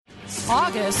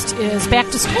August is back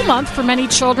to school month for many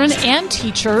children and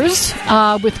teachers.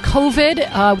 With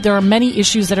COVID, there are many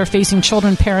issues that are facing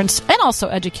children, parents, and also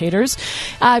educators.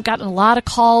 I've gotten a lot of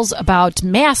calls about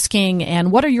masking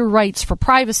and what are your rights for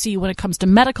privacy when it comes to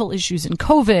medical issues in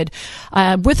COVID.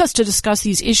 With us to discuss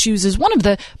these issues is one of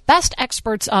the best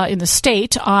experts in the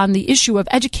state on the issue of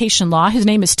education law. His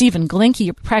name is Stephen Glink.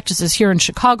 He practices here in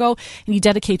Chicago, and he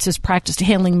dedicates his practice to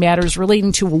handling matters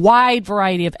relating to a wide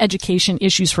variety of education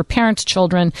issues for parents,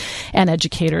 children, and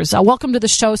educators. Welcome to the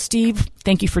show, Steve.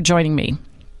 Thank you for joining me.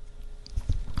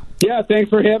 Yeah, thanks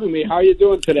for having me. How are you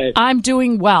doing today? I'm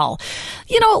doing well.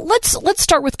 You know, let's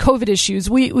start with COVID issues.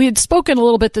 We had spoken a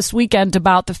little bit this weekend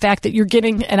about the fact that you're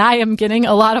getting, and I am getting,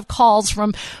 a lot of calls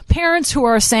from parents who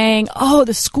are saying, oh,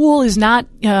 the school is not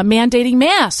mandating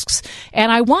masks,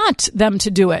 and I want them to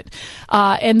do it,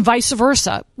 and vice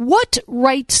versa. What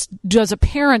rights does a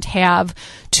parent have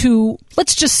to,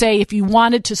 let's just say, if you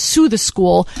wanted to sue the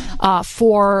school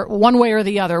for one way or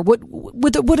the other,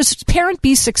 would a parent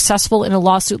be successful in a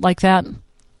lawsuit like that?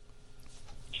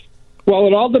 Well,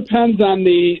 it all depends on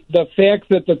the facts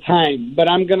at the time. But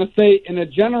I'm going to say, in a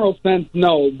general sense,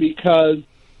 no, because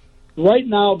right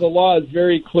now the law is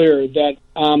very clear that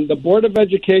the Board of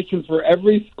Education for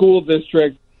every school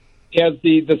district has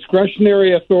the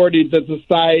discretionary authority to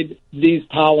decide these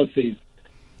policies.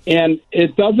 And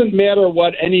it doesn't matter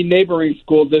what any neighboring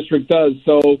school district does.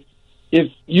 So if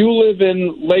you live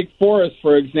in Lake Forest,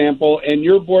 for example, and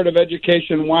your Board of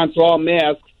Education wants all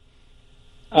masks,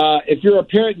 if you're a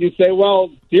parent, you say,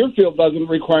 well, Deerfield doesn't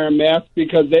require masks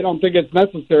because they don't think it's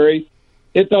necessary.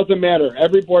 It doesn't matter.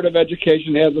 Every Board of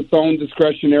Education has its own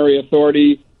discretionary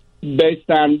authority based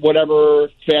on whatever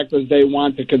factors they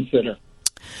want to consider.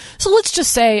 So let's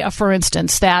just say, for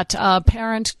instance, that a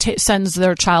parent sends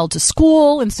their child to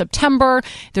school in September.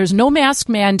 There's no mask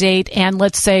mandate, and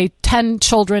let's say 10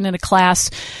 children in a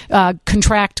class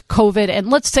contract COVID,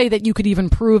 and let's say that you could even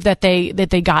prove that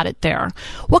they got it there.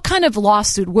 What kind of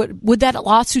lawsuit would that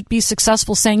lawsuit be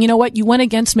successful? Saying, you know what, you went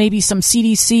against maybe some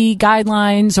CDC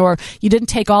guidelines, or you didn't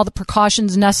take all the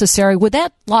precautions necessary. Would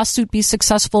that lawsuit be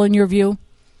successful in your view?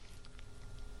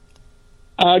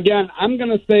 Again, I'm going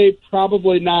to say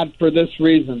probably not for this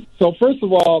reason. So first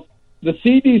of all, the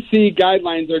CDC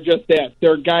guidelines are just that.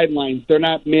 They're guidelines. They're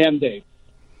not mandates.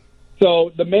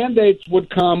 So the mandates would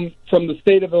come from the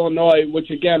state of Illinois, which,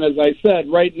 again, as I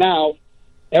said, right now,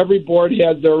 every board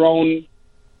has their own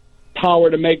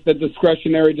power to make the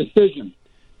discretionary decision.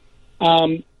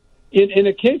 In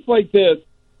a case like this,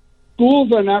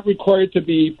 schools are not required to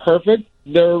be perfect.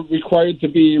 They're required to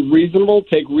be reasonable,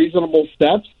 take reasonable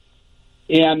steps.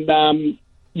 And,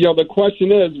 the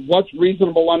question is, what's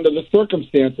reasonable under the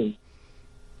circumstances?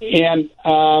 And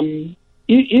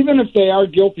even if they are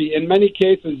guilty, in many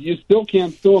cases, you still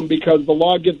can't sue them because the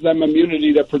law gives them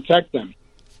immunity to protect them.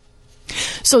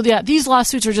 So yeah, these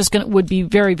lawsuits are would be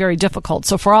very, very difficult.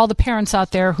 So for all the parents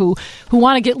out there who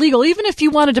want to get legal, even if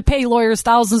you wanted to pay lawyers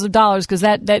thousands of dollars, because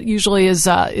that usually is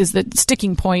the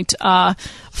sticking point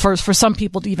for some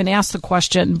people to even ask the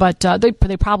question, but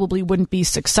they probably wouldn't be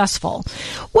successful.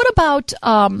 What about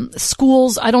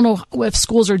schools? I don't know if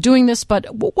schools are doing this, but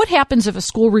what happens if a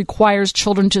school requires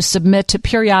children to submit to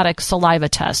periodic saliva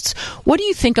tests? What do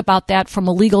you think about that from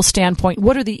a legal standpoint?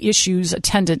 What are the issues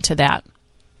attendant to that?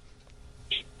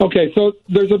 Okay, so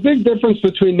there's a big difference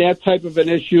between that type of an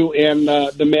issue and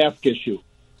the mask issue.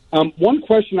 One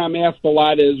question I'm asked a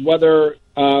lot is whether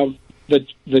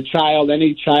the child,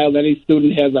 any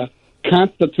student, has a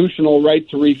constitutional right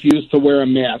to refuse to wear a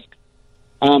mask.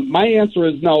 My answer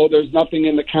is no. There's nothing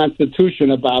in the Constitution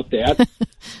about that.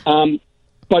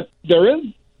 But there is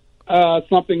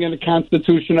something in the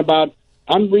Constitution about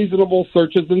unreasonable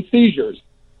searches and seizures.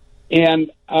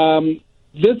 And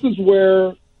this is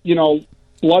where,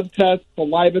 blood tests,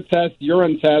 saliva tests,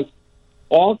 urine tests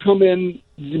all come in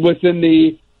within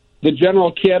the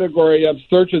general category of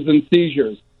searches and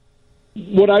seizures.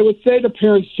 What I would say to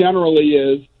parents generally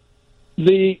is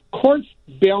the courts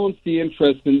balance the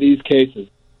interest in these cases.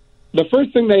 The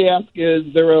first thing they ask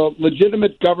is there a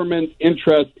legitimate government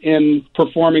interest in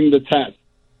performing the test?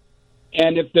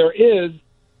 And if there is,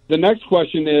 the next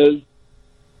question is,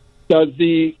 does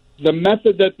the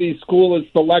method that the school is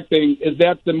selecting, is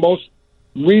that the most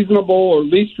reasonable or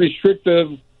least restrictive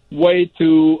way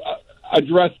to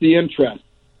address the interest?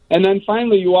 And then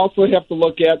finally, you also have to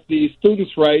look at the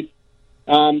student's right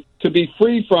to be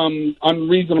free from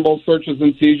unreasonable searches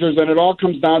and seizures, and it all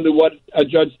comes down to what a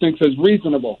judge thinks is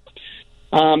reasonable.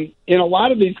 In a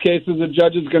lot of these cases, the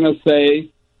judge is going to say,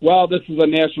 well, this is a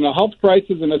national health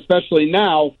crisis, and especially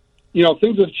now,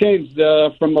 things have changed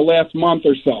from the last month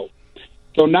or so.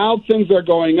 So now things are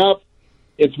going up.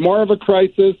 It's more of a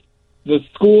crisis. The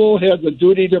school has a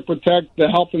duty to protect the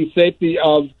health and safety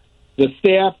of the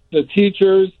staff, the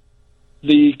teachers,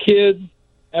 the kids,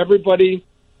 everybody.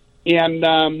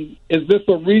 And is this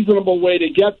a reasonable way to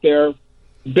get there?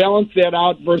 Balance that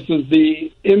out versus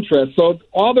the interest. So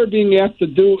all they're being asked to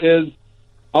do is,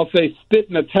 I'll say, spit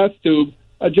in a test tube.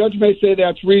 A judge may say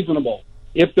that's reasonable.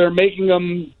 If they're making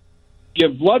them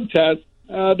give blood tests,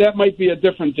 that might be a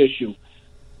different issue.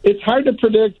 It's hard to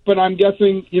predict, but I'm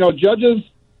guessing, judges,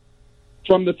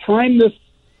 from the time this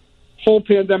whole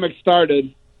pandemic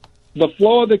started, the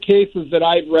flow of the cases that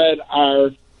I've read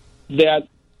are that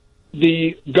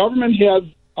the government has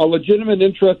a legitimate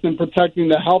interest in protecting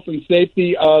the health and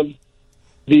safety of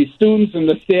the students and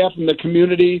the staff and the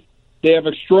community. They have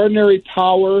extraordinary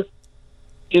power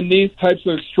in these types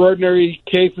of extraordinary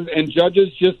cases, and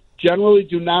judges just generally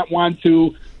do not want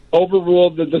to overrule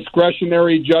the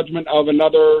discretionary judgment of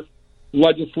another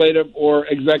legislative or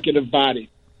executive body.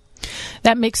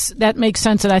 That makes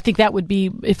sense, and I think that would be,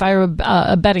 if I were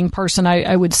a betting person,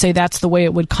 I would say that's the way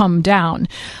it would come down.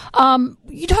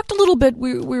 You talked a little bit.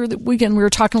 We were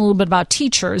talking a little bit about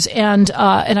teachers, and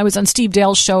I was on Steve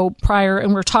Dale's show prior,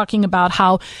 and we're talking about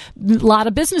how a lot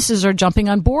of businesses are jumping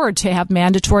on board to have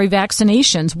mandatory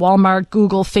vaccinations. Walmart,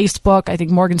 Google, Facebook. I think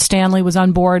Morgan Stanley was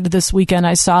on board this weekend.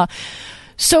 I saw.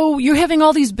 So you're having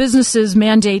all these businesses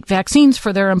mandate vaccines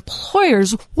for their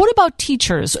employers. What about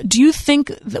teachers? Do you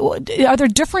think, are there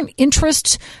different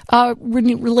interests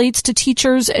relates to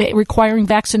teachers requiring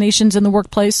vaccinations in the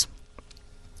workplace?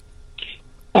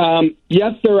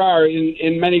 Yes, there are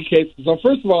in many cases. So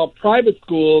first of all, private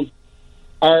schools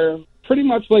are pretty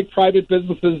much like private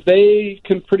businesses. They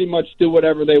can pretty much do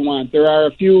whatever they want. There are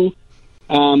a few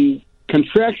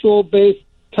contractual-based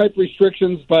type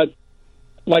restrictions, but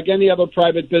like any other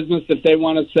private business, if they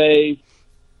want to say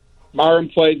our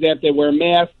employees have to wear a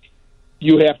mask,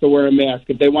 you have to wear a mask.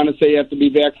 If they want to say you have to be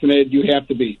vaccinated, you have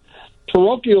to be.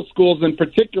 Parochial schools in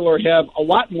particular have a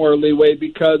lot more leeway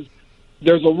because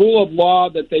there's a rule of law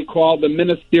that they call the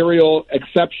ministerial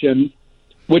exception,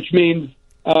 which means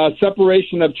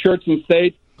separation of church and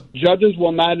state. Judges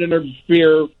will not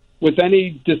interfere with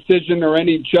any decision or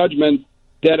any judgment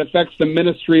that affects the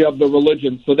ministry of the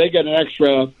religion. So they get an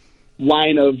extra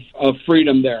line of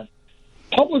freedom there.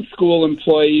 Public school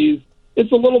employees,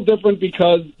 it's a little different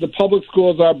because the public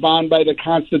schools are bound by the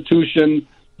Constitution,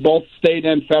 both state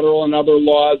and federal and other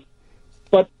laws.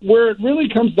 But where it really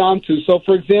comes down to, so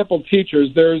for example,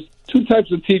 teachers, there's two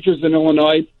types of teachers in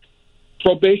Illinois,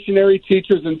 probationary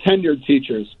teachers and tenured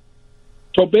teachers.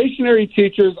 Probationary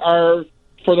teachers are,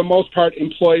 for the most part,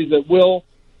 employees at will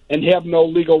and have no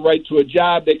legal right to a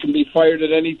job. They can be fired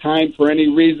at any time for any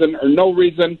reason or no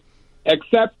reason,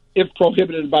 except if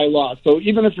prohibited by law. So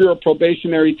even if you're a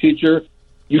probationary teacher,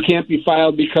 you can't be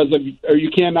fired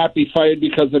you cannot be fired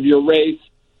because of your race,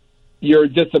 your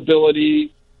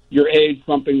disability, your age,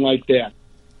 something like that.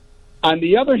 On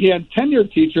the other hand,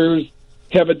 tenured teachers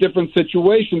have a different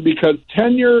situation because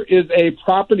tenure is a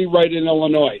property right in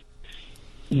Illinois.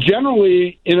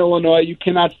 Generally, in Illinois, you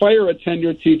cannot fire a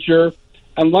tenured teacher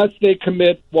unless they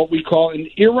commit what we call an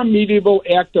irremediable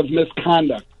act of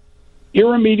misconduct.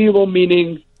 Irremediable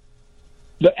meaning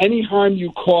that any harm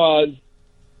you cause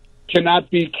cannot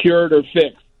be cured or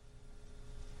fixed.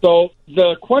 So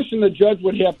the question the judge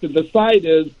would have to decide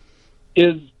is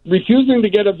refusing to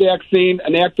get a vaccine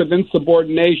an act of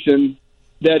insubordination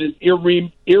that is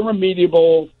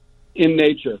irremediable in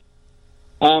nature?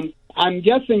 I'm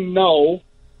guessing no,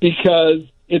 because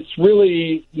it's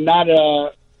really not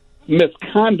a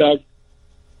misconduct.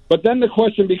 But then the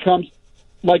question becomes,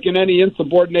 like in any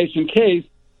insubordination case,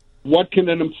 what can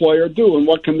an employer do and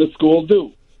what can the school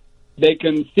do? They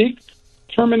can seek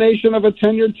termination of a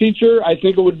tenured teacher. I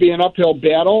think it would be an uphill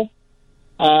battle,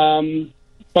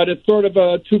 but it's sort of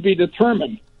a to be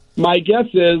determined. My guess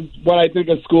is what I think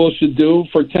a school should do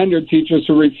for tenured teachers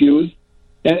who refuse,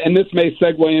 and this may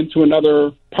segue into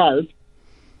another part,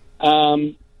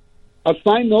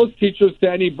 assign those teachers to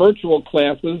any virtual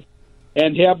classes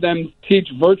and have them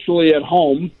teach virtually at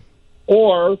home,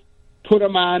 or put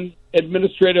them on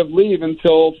administrative leave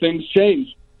until things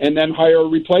change, and then hire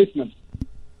replacements.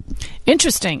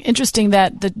 Interesting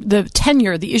that the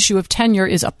tenure, the issue of tenure,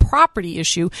 is a property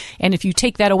issue, and if you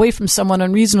take that away from someone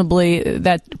unreasonably,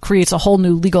 that creates a whole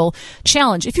new legal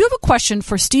challenge. If you have a question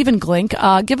for Stephen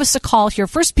Glink, give us a call here.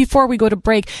 First, before we go to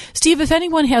break, Steve, if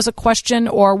anyone has a question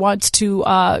or wants to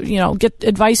get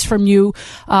advice from you,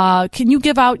 can you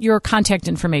give out your contact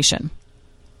information?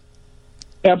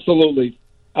 Absolutely.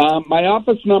 My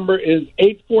office number is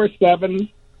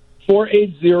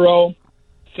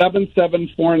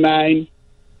 847-480-7749.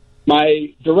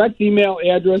 My direct email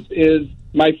address is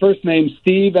my first name,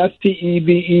 Steve,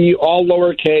 Steve, all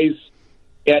lowercase,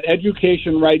 at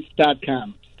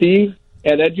educationrights.com. Steve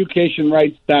at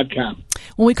educationrights.com.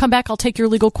 When we come back, I'll take your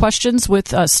legal questions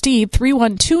with Steve,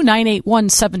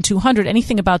 312-981-7200.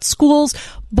 Anything about schools,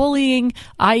 bullying,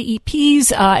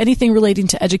 IEPs, anything relating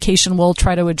to education, we'll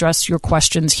try to address your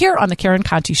questions here on the Karen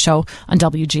Conti Show on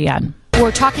WGN.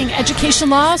 We're talking education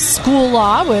law, school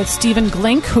law with Stephen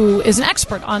Glink, who is an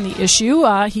expert on the issue.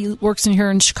 He works in here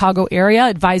in the Chicago area,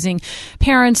 advising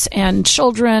parents and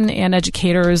children and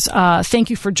educators.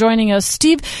 Thank you for joining us.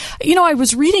 Steve, I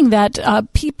was reading that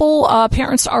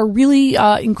parents are really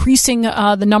increasing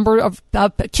the number of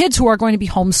kids who are going to be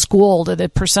homeschooled. The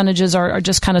percentages are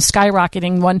just kind of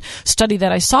skyrocketing. One study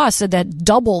that I saw said that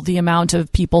double the amount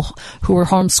of people who are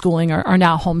homeschooling are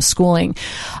now homeschooling.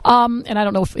 And I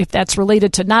don't know if that's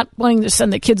related to not wanting to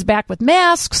send the kids back with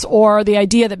masks, or the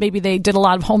idea that maybe they did a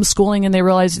lot of homeschooling and they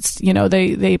realize it's,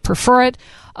 they prefer it.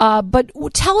 But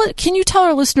can you tell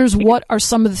our listeners what are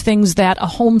some of the things that a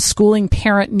homeschooling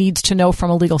parent needs to know from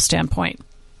a legal standpoint?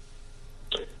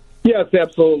 Yes,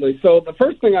 absolutely. So the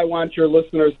first thing I want your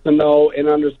listeners to know and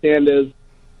understand is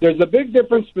there's a big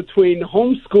difference between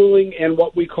homeschooling and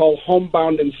what we call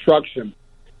homebound instruction.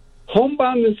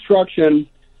 Homebound instruction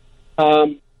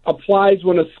applies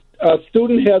when a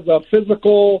student has a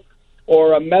physical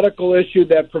or a medical issue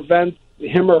that prevents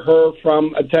him or her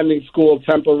from attending school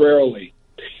temporarily.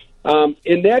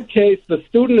 In that case, the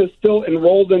student is still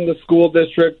enrolled in the school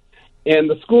district, and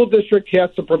the school district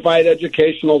has to provide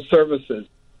educational services.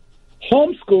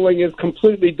 Homeschooling is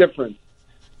completely different.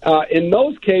 In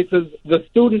those cases, the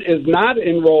student is not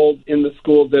enrolled in the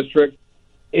school district,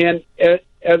 and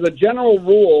as a general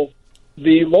rule,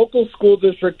 the local school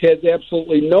district has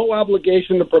absolutely no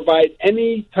obligation to provide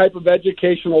any type of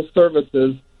educational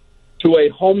services to a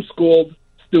homeschooled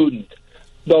student.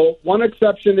 Though one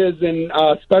exception is in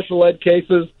special ed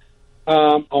cases,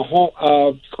 a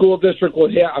school district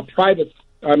would have a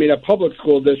public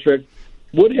school district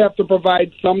would have to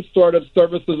provide some sort of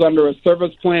services under a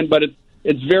service plan, but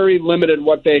it's very limited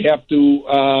what they have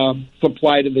to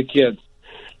supply to the kids.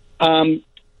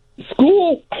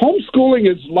 Homeschooling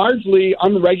is largely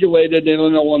unregulated in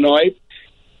Illinois.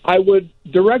 I would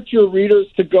direct your listeners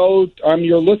to go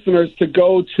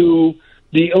to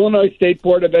the Illinois State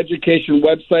Board of Education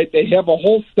website. They have a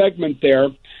whole segment there.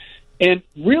 And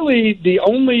really the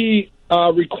only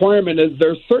requirement is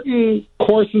there's certain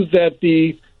courses that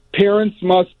the parents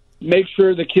must make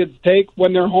sure the kids take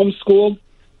when they're homeschooled,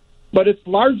 but it's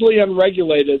largely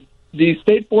unregulated. The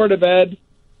State Board of Ed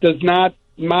does not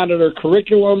monitor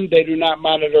curriculum. They do not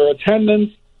monitor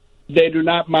attendance. They do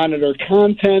not monitor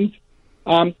content.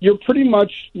 You're pretty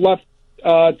much left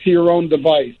to your own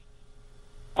device.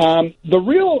 The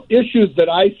real issues that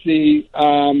I see,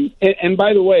 and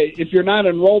by the way, if you're not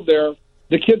enrolled there,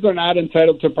 the kids are not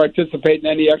entitled to participate in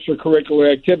any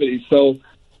extracurricular activities. So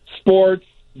sports,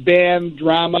 band,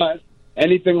 drama,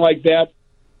 anything like that,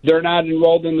 they're not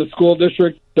enrolled in the school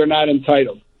district. They're not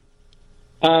entitled.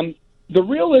 The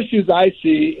real issues I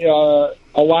see a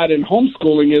lot in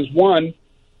homeschooling is, one,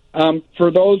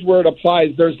 for those where it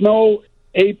applies, there's no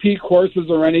AP courses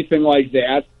or anything like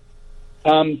that.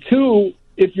 Two,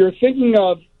 if you're thinking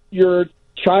of your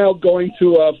child going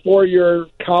to a 4-year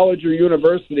college or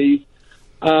university,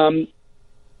 in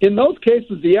those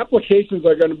cases, the applications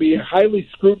are going to be highly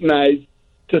scrutinized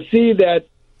to see that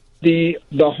the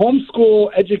homeschool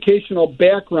educational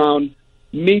background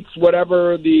meets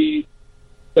whatever the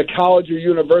college or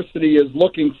university is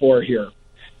looking for here.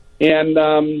 And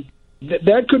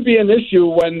that could be an issue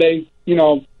when they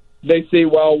say,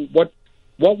 well, what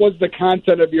was the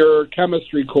content of your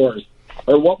chemistry course?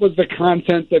 Or what was the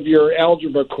content of your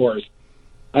algebra course?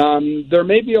 There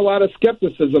may be a lot of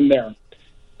skepticism there.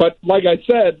 But like I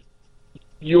said,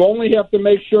 you only have to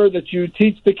make sure that you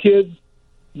teach the kids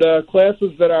the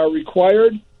classes that are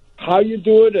required. How you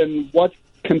do it and what's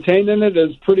contained in it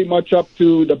is pretty much up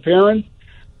to the parents.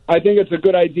 I think it's a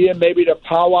good idea maybe to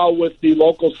powwow with the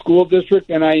local school district,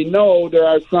 and I know there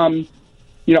are some,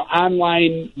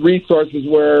 online resources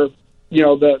where,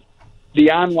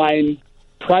 the online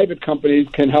private companies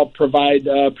can help provide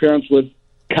parents with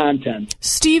content.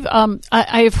 Steve,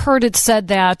 I have heard it said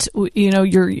that,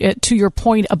 you're to your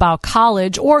point about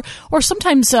college, or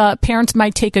sometimes parents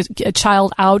might take a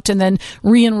child out and then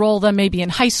re-enroll them maybe in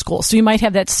high school. So you might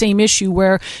have that same issue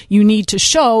where you need to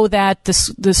show that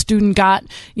the student got,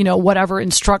 whatever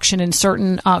instruction in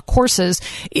certain courses.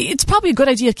 It's probably a good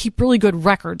idea to keep really good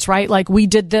records, right? Like, we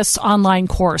did this online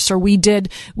course, or we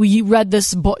read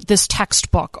this book, this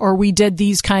textbook, or we did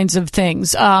these kinds of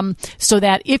things, so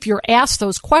that if you're asked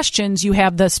those ask questions, you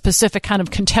have the specific kind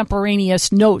of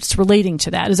contemporaneous notes relating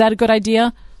to that. Is that a good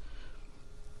idea?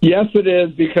 Yes, it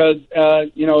is, because, as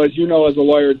you know, as a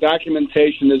lawyer,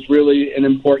 documentation is really an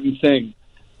important thing.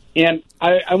 And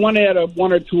I want to add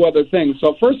one or two other things.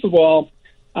 So first of all,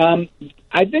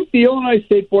 I think the Illinois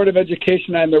State Board of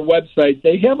Education on their website,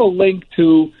 they have a link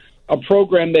to a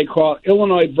program they call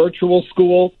Illinois Virtual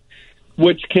School,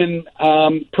 which can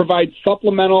provide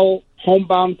supplemental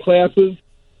homebound classes.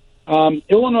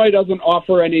 Illinois doesn't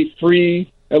offer any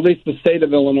free, at least the state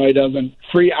of Illinois doesn't,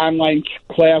 free online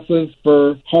classes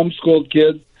for homeschooled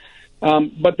kids.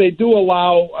 But they do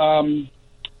allow,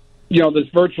 this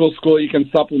virtual school you can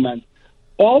supplement.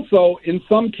 Also, in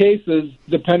some cases,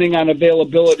 depending on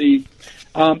availability,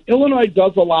 Illinois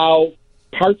does allow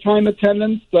part-time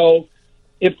attendance. So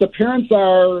if the parents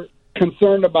are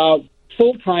concerned about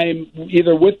full-time,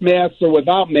 either with masks or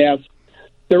without masks,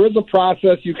 there is a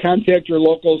process. You contact your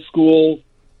local school,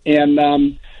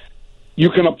 and you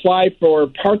can apply for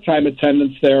part-time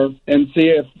attendance there and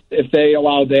see if they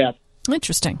allow that.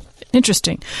 Interesting.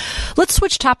 Let's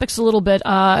switch topics a little bit.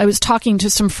 I was talking to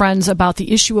some friends about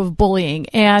the issue of bullying,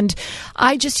 and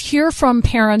I just hear from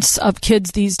parents of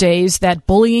kids these days that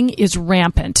bullying is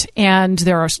rampant, and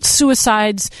there are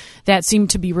suicides that seem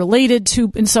to be related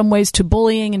to, in some ways, to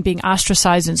bullying and being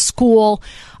ostracized in school.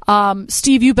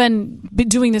 Steve, you've been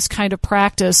doing this kind of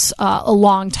practice a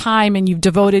long time, and you've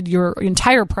devoted your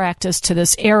entire practice to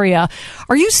this area.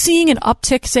 Are you seeing an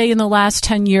uptick, say, in the last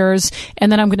 10 years?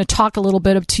 And then I'm going to talk a little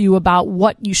bit to you about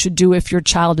what you should do if your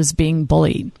child is being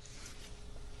bullied.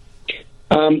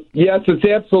 Yes, it's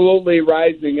absolutely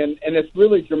rising, and it's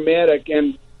really dramatic.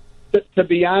 And to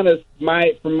be honest,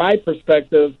 from my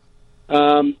perspective,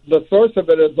 the source of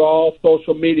it is all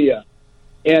social media.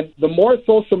 And the more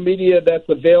social media that's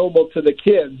available to the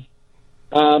kids,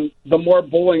 the more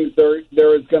bullying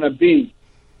there is going to be.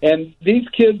 And these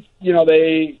kids,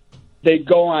 they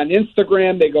go on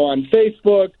Instagram, they go on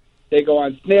Facebook, they go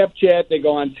on Snapchat, they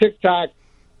go on TikTok,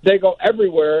 they go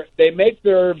everywhere. They make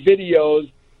their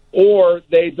videos or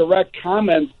they direct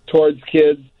comments towards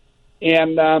kids.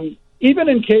 And even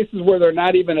in cases where they're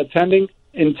not even intending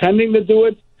to do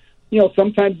it,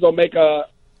 sometimes they'll make a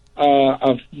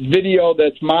video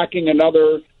that's mocking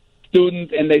another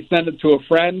student and they send it to a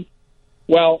friend.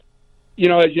 Well,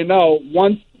 as you know,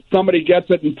 once somebody gets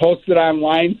it and posts it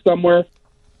online somewhere,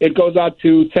 it goes out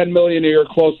to 10 million of your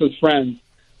closest friends.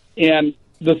 And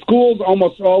the schools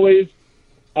almost always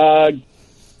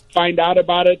find out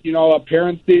about it. A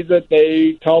parent sees it,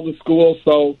 they tell the school.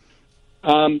 So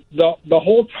the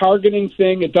whole targeting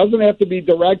thing, it doesn't have to be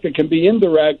direct, it can be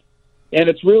indirect. And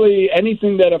it's really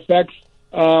anything that affects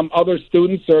other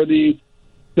students or the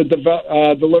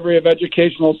delivery of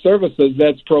educational services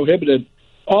that's prohibited.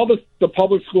 All the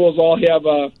public schools all have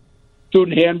a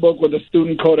student handbook with a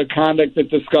student code of conduct that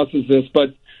discusses this,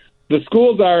 but the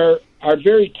schools are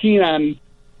very keen on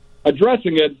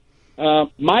addressing it.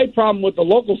 My problem with the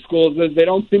local schools is they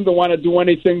don't seem to want to do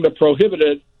anything to prohibit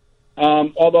it,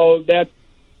 although that's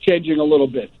changing a little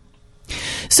bit.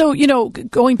 So,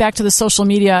 going back to the social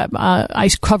media, I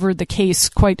covered the case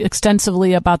quite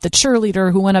extensively about the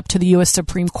cheerleader who went up to the U.S.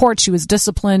 Supreme Court. She was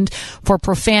disciplined for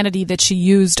profanity that she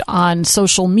used on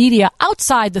social media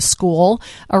outside the school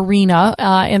arena.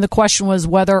 And the question was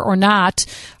whether or not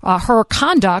her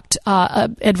conduct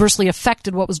adversely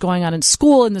affected what was going on in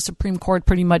school. And the Supreme Court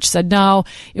pretty much said no.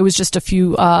 It was just a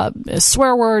few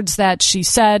swear words that she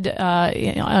said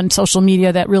on social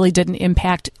media that really didn't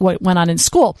impact what went on in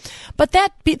school. But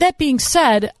that being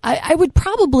said, I would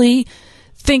probably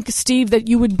think, Steve, that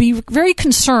you would be very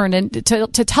concerned and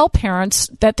to tell parents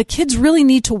that the kids really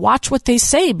need to watch what they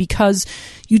say, because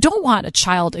you don't want a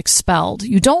child expelled.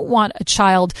 You don't want a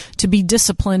child to be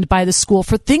disciplined by the school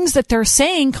for things that they're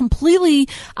saying completely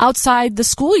outside the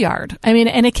schoolyard. I mean,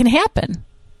 and it can happen.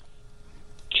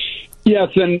 Yes,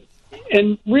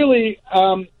 and really,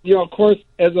 of course,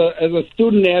 as a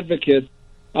student advocate,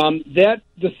 that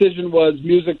decision was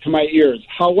music to my ears.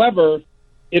 However,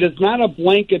 it is not a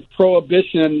blanket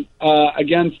prohibition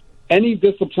against any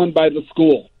discipline by the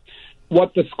school.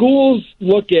 What the schools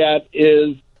look at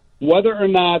is whether or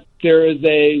not there is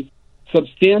a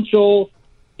substantial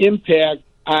impact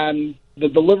on the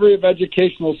delivery of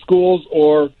educational schools,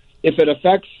 or if it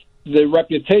affects the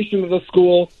reputation of the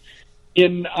school.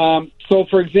 So,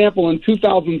 for example, in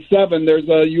 2007, there's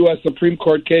a U.S. Supreme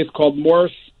Court case called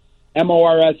Morse,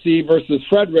 M-O-R-S-E versus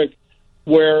Frederick,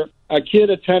 where a kid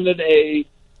attended a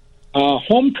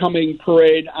homecoming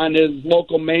parade on his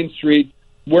local Main Street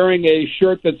wearing a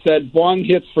shirt that said "Bong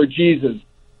Hits for Jesus."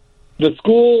 The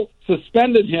school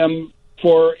suspended him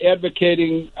for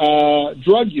advocating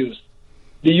drug use.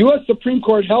 the U.S. Supreme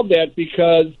Court held that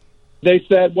because they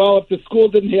said, well, if the school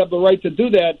didn't have the right to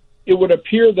do that, it would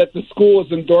appear that the school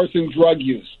is endorsing drug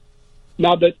use.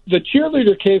 Now, the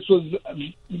cheerleader case was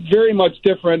very much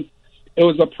different. It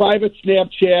was a private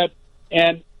Snapchat,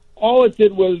 and all it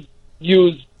did was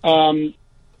use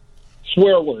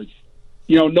swear words.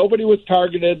 You know, nobody was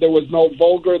targeted. There was no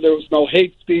vulgar. There was no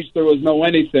hate speech. There was no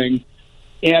anything.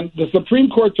 And the Supreme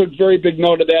Court took very big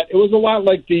note of that. It was a lot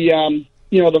like the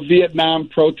Vietnam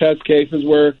protest cases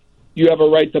where you have a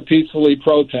right to peacefully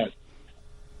protest.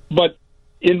 But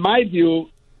in my view,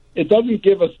 it doesn't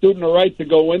give a student a right to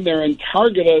go in there and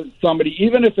target somebody,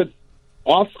 even if it's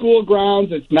off school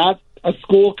grounds, it's not a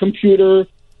school computer,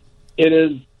 it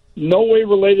is no way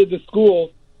related to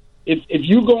school. If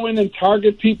you go in and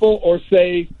target people or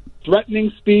say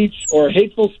threatening speech or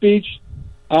hateful speech,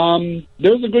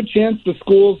 there's a good chance the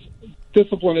school's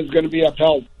discipline is going to be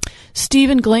upheld.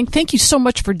 Stephen Glink, thank you so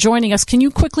much for joining us. Can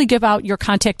you quickly give out your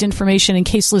contact information in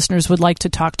case listeners would like to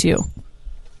talk to you?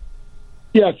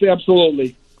 Yes,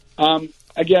 absolutely.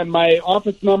 Again, my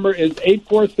office number is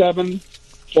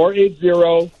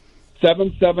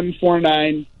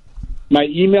 847-480-7749. My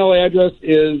email address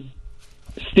is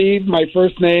Steve, my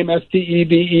first name,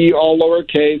 Stebe, all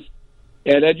lowercase,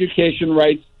 at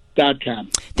educationrights.com.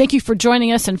 Thank you for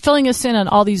joining us and filling us in on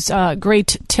all these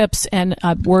great tips and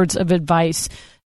words of advice.